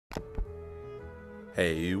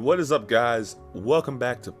Hey, what is up guys? Welcome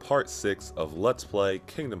back to part 6 of Let's Play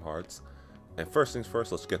Kingdom Hearts. And first things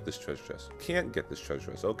first, let's get this treasure chest. Can't get this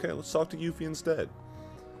treasure chest. Okay, let's talk to Yuffie instead.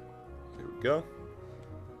 Here we go.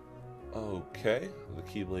 Okay, the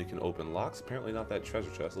Keyblade can open locks. Apparently not that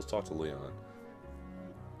treasure chest. Let's talk to Leon.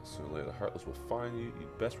 Sooner or later, the Heartless will find you.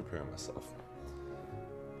 You'd best prepare myself.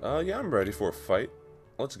 Yeah, I'm ready for a fight.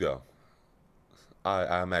 Let's go.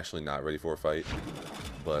 I'm actually not ready for a fight.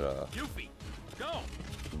 But, Yuffie, go!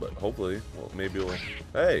 But hopefully, well, maybe we'll...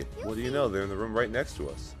 Hey, what do you know? They're in the room right next to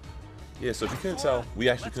us. Yeah, so if you couldn't tell, we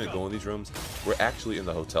actually couldn't go in these rooms. We're actually in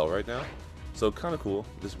the hotel right now. So kind of cool.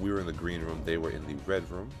 We were in the green room, they were in the red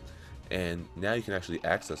room. And now you can actually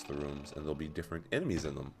access the rooms, and there'll be different enemies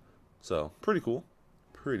in them. So, pretty cool.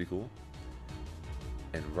 Pretty cool.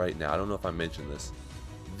 And right now, I don't know if I mentioned this.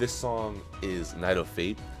 This song is Night of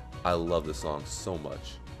Fate. I love this song so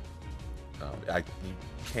much. I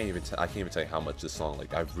can't even tell you how much this song,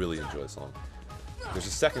 like, I really enjoy this song. There's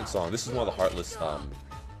a second song. This is one of the Heartless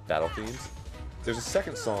battle themes. There's a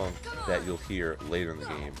second song that you'll hear later in the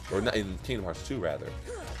game, or not, in Kingdom Hearts 2 rather,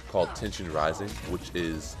 called Tension Rising, which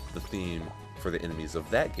is the theme for the enemies of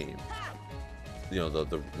that game. You know,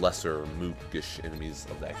 the lesser mookish enemies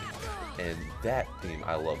of that game. And that theme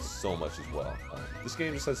I love so much as well. This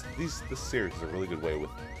game just has this series is a really good way with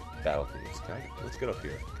battle themes. Let's get up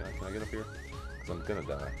here. Can I get up here? Because I'm gonna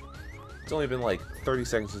die. It's only been like 30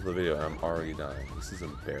 seconds into the video and I'm already dying. This is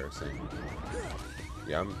embarrassing.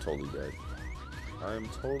 Yeah, I'm totally dead. I am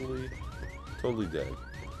totally dead.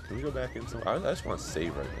 Can we go back in some? I just want to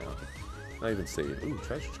save right now. Not even save. Ooh,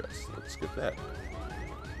 treasure chest. Let's get that.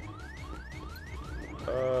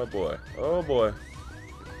 Oh boy. Oh boy.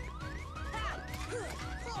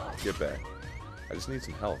 Get back. I just need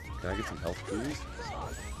some health. Can I get some health, please?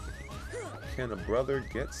 Can a brother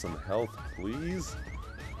get some health, please?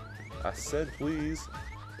 I said please.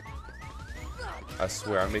 I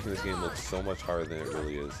swear, I'm making this game look so much harder than it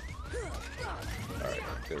really is. Alright,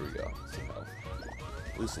 there we go. Some health.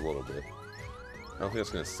 At least a little bit. I don't think that's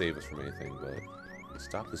going to save us from anything, but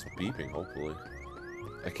stop this beeping, hopefully.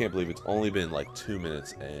 I can't believe it's only been like 2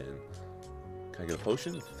 minutes and... Can I get a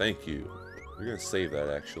potion? Thank you. We're going to save that,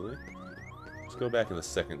 actually. Let's go back in the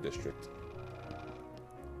second district.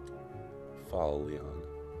 Follow Leon.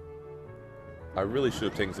 I really should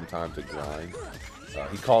have taken some time to grind.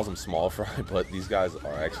 He calls them small fry, but these guys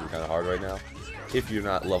are actually kind of hard right now. If you're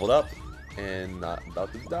not leveled up and not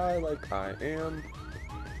about to die like I am,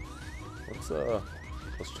 let's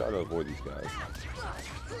try to avoid these guys.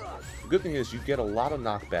 The good thing is you get a lot of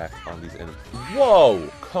knockback on these enemies. Whoa!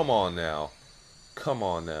 Come on now. Come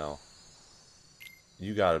on now.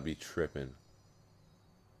 You gotta be tripping.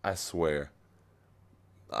 I swear.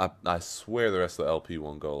 I swear the rest of the LP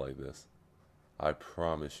won't go like this. I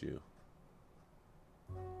promise you.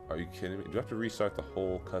 Are you kidding me? Do I have to restart the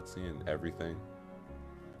whole cutscene and everything?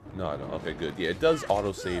 No, I don't. Okay, good. Yeah, it does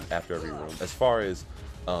autosave after every room. As far as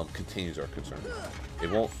continues are concerned. It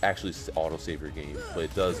won't actually autosave your game, but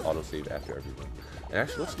it does autosave after every room. And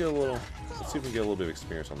actually, let's see if we can get a little bit of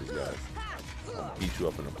experience on these guys. I'll beat you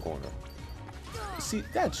up in the corner. See,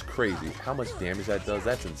 that's crazy. How much damage that does,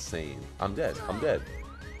 that's insane. I'm dead. I'm dead.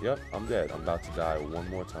 Yep, I'm dead. I'm about to die one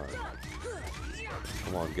more time.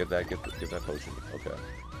 Come on, get that potion. Okay.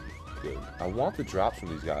 Good. I want the drops from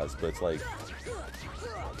these guys, but it's like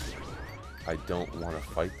I don't want to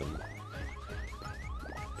fight them.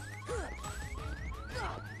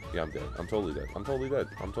 Yeah, I'm dead. I'm totally dead. I'm totally dead.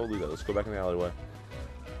 I'm totally dead. Let's go back in the alleyway.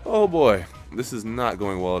 Oh boy, this is not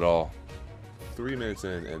going well at all. 3 minutes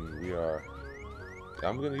in, and we are.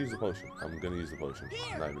 I'm gonna use the potion. I'm gonna use the potion.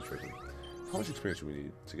 I'm not even tripping. How much experience do we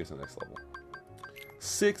need to get to the next level?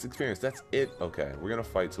 6 experience. That's it. Okay, we're gonna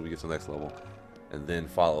fight till we get to the next level, and then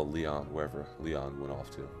follow Leon wherever Leon went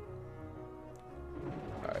off to.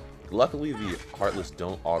 All right. Luckily, the Heartless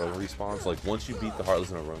don't auto respawn. So like once you beat the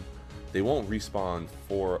Heartless in a room, they won't respawn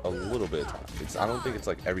for a little bit of time. I don't think it's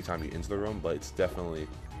like every time you enter the room, but it's definitely.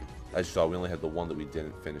 As you saw, we only had the one that we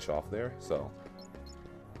didn't finish off there, so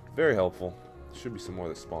very helpful. Should be some more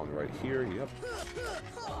that spawn right here. Yep.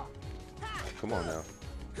 Come on now.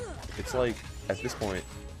 It's like at this point,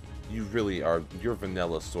 you really are. You're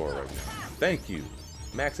vanilla Sora right now. Thank you.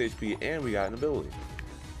 Max HP, and we got an ability.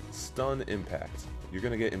 Stun Impact. You're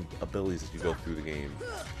gonna get abilities as you go through the game,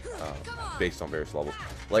 based on various levels.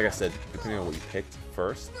 Like I said, depending on what you picked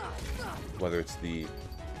first, whether it's it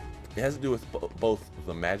has to do with both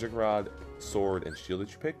the magic rod, sword, and shield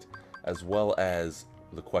that you picked, as well as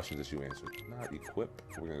the questions that you answered. Not equip.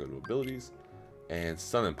 We're gonna go to abilities and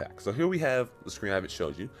Stun Impact. So here we have the screen I haven't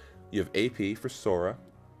showed you. You have AP for Sora,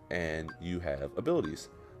 and you have abilities.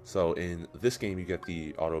 So in this game, you get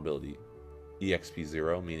the auto ability EXP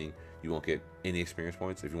 0, meaning you won't get any experience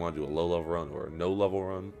points. If you want to do a low level run or a no level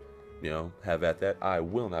run, you know, have at that. I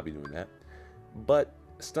will not be doing that. But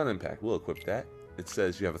Stun Impact will equip that. It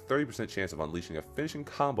says you have a 30% chance of unleashing a finishing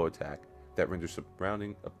combo attack that renders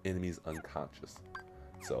surrounding enemies unconscious.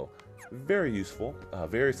 So, very useful.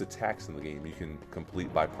 Various attacks in the game you can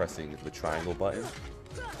complete by pressing the triangle button.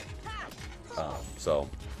 So,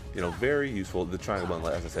 you know, very useful. The triangle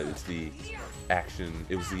button, as I said, it's the action.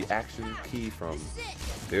 It was the action key from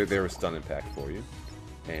there was Stun Impact for you.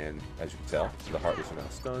 And as you can tell, the Heartless are now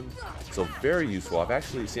stunned. So very useful. I've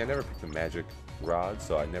actually, I never picked the magic rod,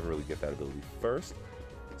 so I never really get that ability first.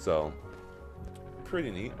 So,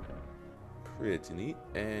 pretty neat. Pretty neat.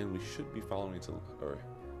 And we should be following to, or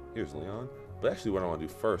here's Leon. But actually what I want to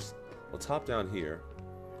do first, let's hop down here.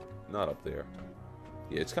 Not up there.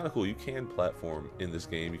 Yeah, it's kind of cool. You can platform in this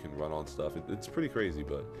game. You can run on stuff. It's pretty crazy,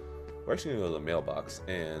 but we're actually going to go to the mailbox.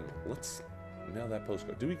 And let's mail that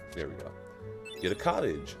postcard. There we go. Get a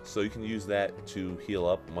cottage, so you can use that to heal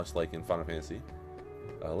up, much like in Final Fantasy.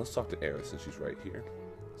 Let's talk to Aerith since she's right here.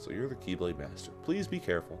 So you're the Keyblade Master. Please be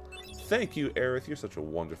careful. Thank you, Aerith. You're such a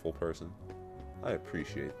wonderful person. I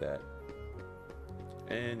appreciate that.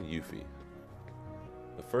 And Yuffie.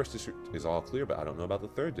 The first district is all clear, but I don't know about the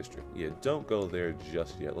third district. Yeah, don't go there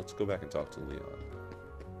just yet. Let's go back and talk to Leon.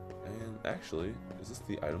 And actually, is this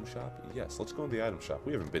the item shop? Yes, let's go in the item shop.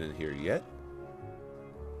 We haven't been in here yet.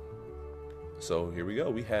 So here we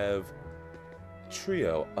go. We have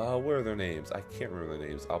Trio. What are their names? I can't remember their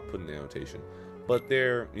names. I'll put in the annotation. But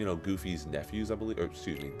they're, you know, Goofy's nephews, I believe. Or,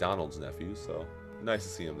 excuse me, Donald's nephews. So nice to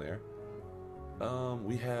see them there.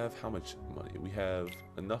 We have how much money? We have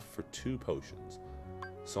enough for 2 potions.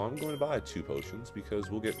 So I'm going to buy 2 potions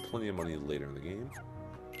because we'll get plenty of money later in the game.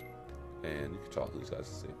 And you can talk to these guys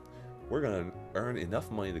to see. We're going to earn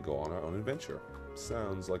enough money to go on our own adventure.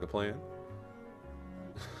 Sounds like a plan.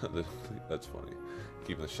 That's funny.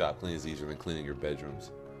 Keeping the shop clean is easier than cleaning your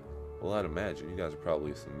bedrooms. Well, I'd imagine you guys are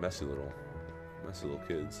probably some messy little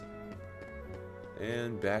kids.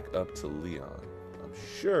 And back up to Leon. I'm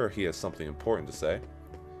sure he has something important to say.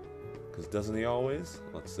 Because doesn't he always?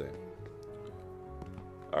 Let's see.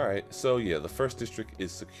 Alright, so yeah, the first district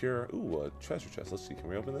is secure. Ooh, a treasure chest. Let's see, can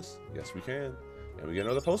we open this? Yes, we can. And we get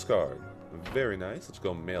another postcard. Very nice. Let's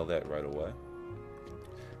go mail that right away.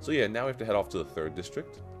 So yeah, now we have to head off to the third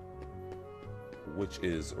district, which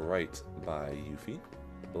is right by Yuffie.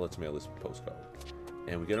 But let's mail this postcard.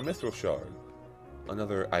 And we get a Mithril Shard.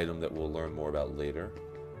 Another item that we'll learn more about later.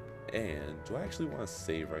 And do I actually want to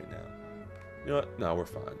save right now? You know what? No, we're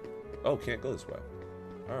fine. Oh, can't go this way.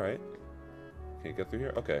 Alright. Can't get through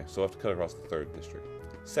here? Okay, so I have to cut across the third district.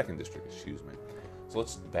 Second district, excuse me. So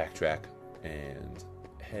let's backtrack and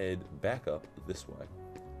head back up this way.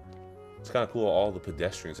 It's kind of cool, all the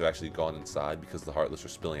pedestrians have actually gone inside because the Heartless are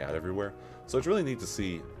spilling out everywhere. So it's really neat to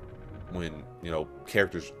see when, you know,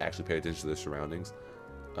 characters actually pay attention to their surroundings.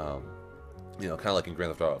 You know, kind of like in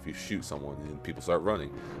Grand Theft Auto, if you shoot someone and people start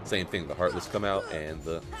running. Same thing, the Heartless come out and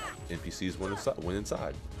the NPCs went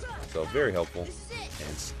inside. So very helpful.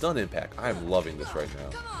 And Stun Impact, I'm loving this right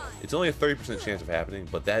now. It's only a 30% chance of happening,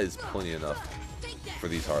 but that is plenty enough for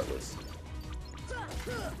these Heartless.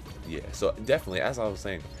 Yeah, so definitely, as I was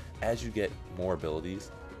saying, as you get more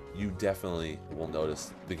abilities, you definitely will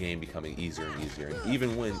notice the game becoming easier and easier. And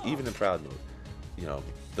even in Proud Mode, you know,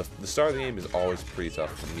 the start of the game is always pretty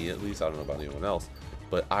tough for me, at least. I don't know about anyone else,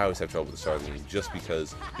 but I always have trouble with the start of the game just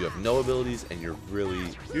because you have no abilities and you're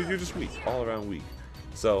just weak, all around weak.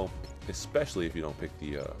 So especially if you don't pick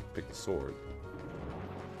the sword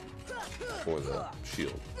or the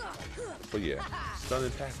shield. But yeah, Stun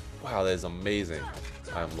Impact. Wow, that is amazing.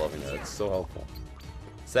 I'm loving that. It's so helpful.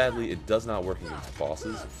 Sadly, it does not work against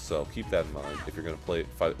bosses, so keep that in mind if you're going to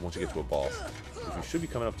fight once you get to a boss, which we should be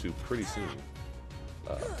coming up to pretty soon.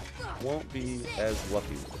 Won't be as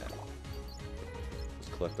lucky with that.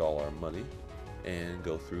 Let's collect all our money and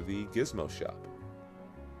go through the Gizmo shop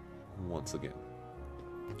once again.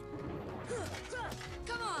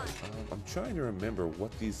 I'm trying to remember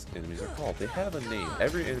what these enemies are called. They have a name.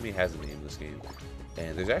 Every enemy has a name in this game.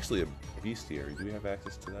 And there's actually a bestiary. Do we have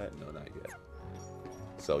access to that? No, not yet.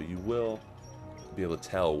 So you will be able to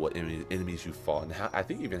tell what enemies you fought, and I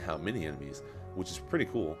think even how many enemies, which is pretty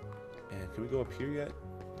cool. And can we go up here yet?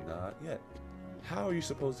 Not yet. How are you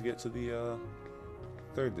supposed to get to the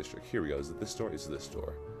third district? Here we go. Is it this door? It's this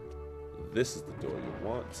door. This is the door you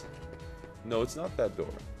want. No, it's not that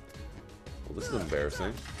door. Well, this is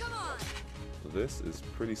embarrassing. This is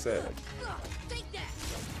pretty sad.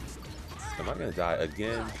 Am I gonna die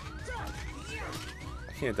again?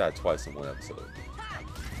 I can't die twice in one episode.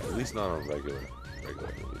 At least not on regular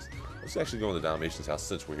movies. Let's actually go in the Dalmatians' house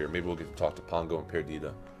since we're here. Maybe we'll get to talk to Pongo and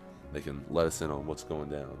Perdita. They can let us in on what's going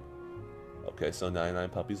down. Okay, so 99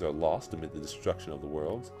 puppies are lost amid the destruction of the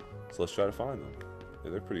world. So let's try to find them.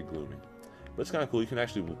 Yeah, they're pretty gloomy. But it's kind of cool. You can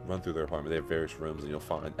actually run through their apartment. They have various rooms, and you'll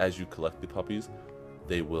find, as you collect the puppies,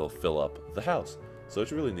 they will fill up the house. So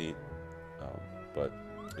it's really neat.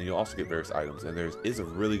 And you'll also get various items. And there is a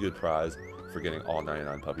really good prize for getting all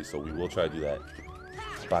 99 puppies. So we will try to do that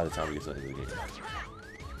by the time we get to the end of the game.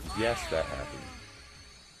 Yes, that happened.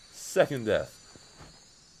 Second death.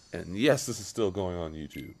 And yes, this is still going on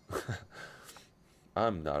YouTube.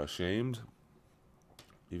 I'm not ashamed.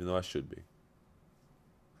 Even though I should be.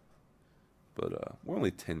 But we're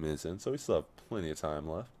only 10 minutes in, so we still have plenty of time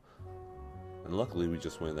left. And luckily we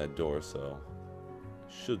just went in that door, so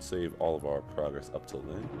should save all of our progress up till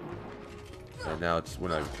then. And now we're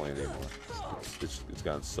not even playing anymore. It's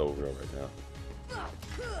gotten so real right now.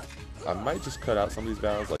 I might just cut out some of these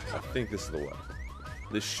battles. Like, I think this is the way.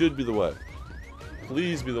 This should be the way.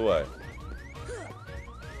 Please be the way.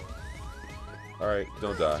 Alright,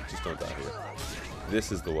 don't die. Just don't die here.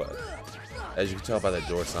 This is the way. As you can tell by that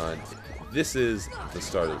door sign, this is the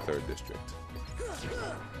start of the 3rd district.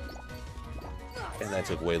 And that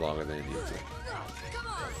took way longer than it needed to.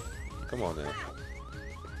 Come on now.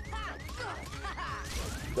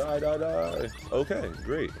 Die, die, die. Okay,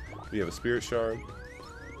 great. We have a spirit shard,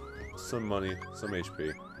 some money, some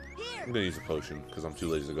HP. I'm going to use a potion because I'm too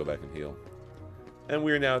lazy to go back and heal. And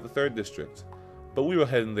we are now at the 3rd district. But we will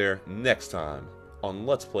head in there next time on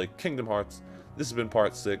Let's Play Kingdom Hearts. This has been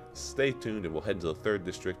part 6. Stay tuned and we'll head into the 3rd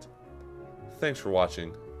district. Thanks for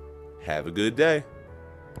watching. Have a good day.